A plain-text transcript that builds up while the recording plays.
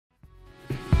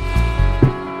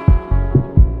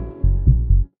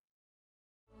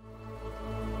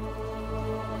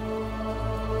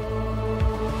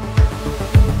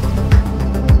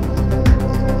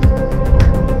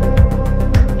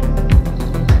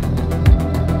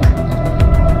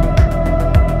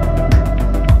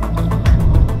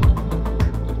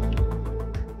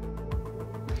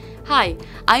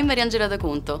I'm Mariangela Da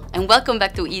Cunto, and welcome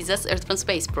back to ESA's Earth from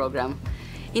Space program.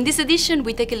 In this edition,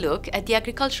 we take a look at the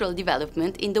agricultural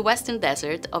development in the western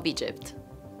desert of Egypt.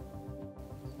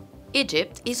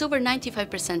 Egypt is over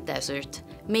 95% desert,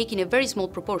 making a very small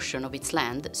proportion of its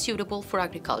land suitable for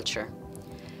agriculture.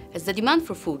 As the demand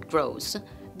for food grows,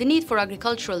 the need for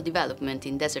agricultural development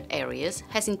in desert areas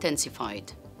has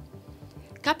intensified.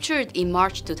 Captured in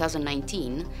March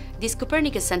 2019, this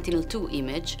Copernicus Sentinel-2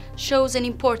 image shows an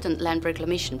important land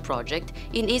reclamation project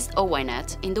in East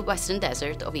Owainet in the western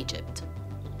desert of Egypt.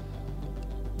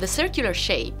 The circular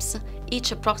shapes,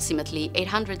 each approximately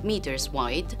 800 meters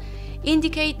wide,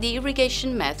 indicate the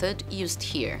irrigation method used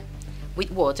here, with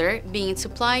water being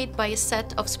supplied by a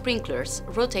set of sprinklers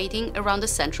rotating around the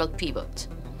central pivot.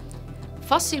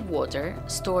 Fossil water,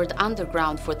 stored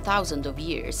underground for thousands of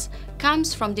years,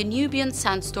 comes from the Nubian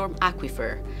Sandstorm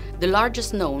Aquifer, the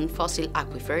largest known fossil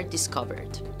aquifer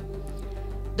discovered.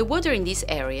 The water in this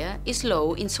area is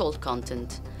low in salt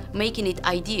content, making it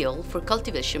ideal for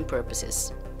cultivation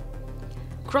purposes.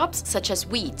 Crops such as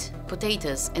wheat,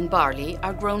 potatoes and barley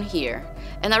are grown here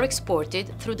and are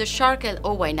exported through the Shark El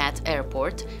Owainet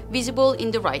airport, visible in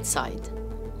the right side.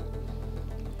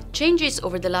 Changes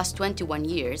over the last 21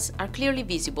 years are clearly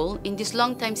visible in this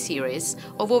long-time series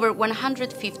of over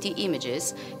 150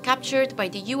 images captured by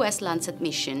the US Landsat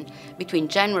mission between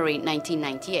January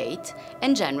 1998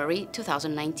 and January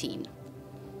 2019.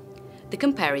 The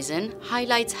comparison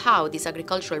highlights how this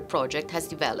agricultural project has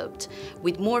developed,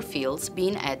 with more fields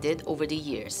being added over the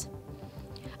years.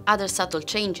 Other subtle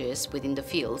changes within the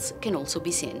fields can also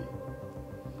be seen.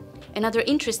 Another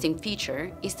interesting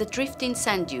feature is the drifting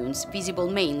sand dunes visible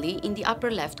mainly in the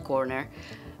upper left corner,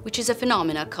 which is a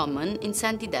phenomenon common in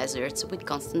sandy deserts with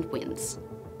constant winds.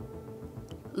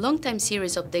 Long-time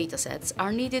series of datasets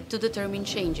are needed to determine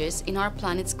changes in our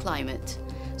planet's climate,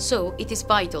 so it is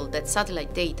vital that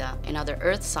satellite data and other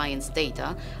Earth science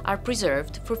data are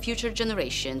preserved for future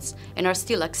generations and are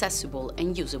still accessible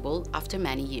and usable after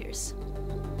many years.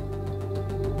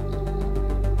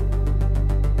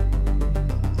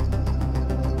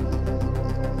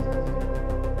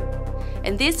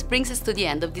 And this brings us to the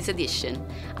end of this edition.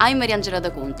 I'm Mariangela Da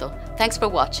Cunto. Thanks for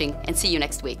watching and see you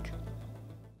next week.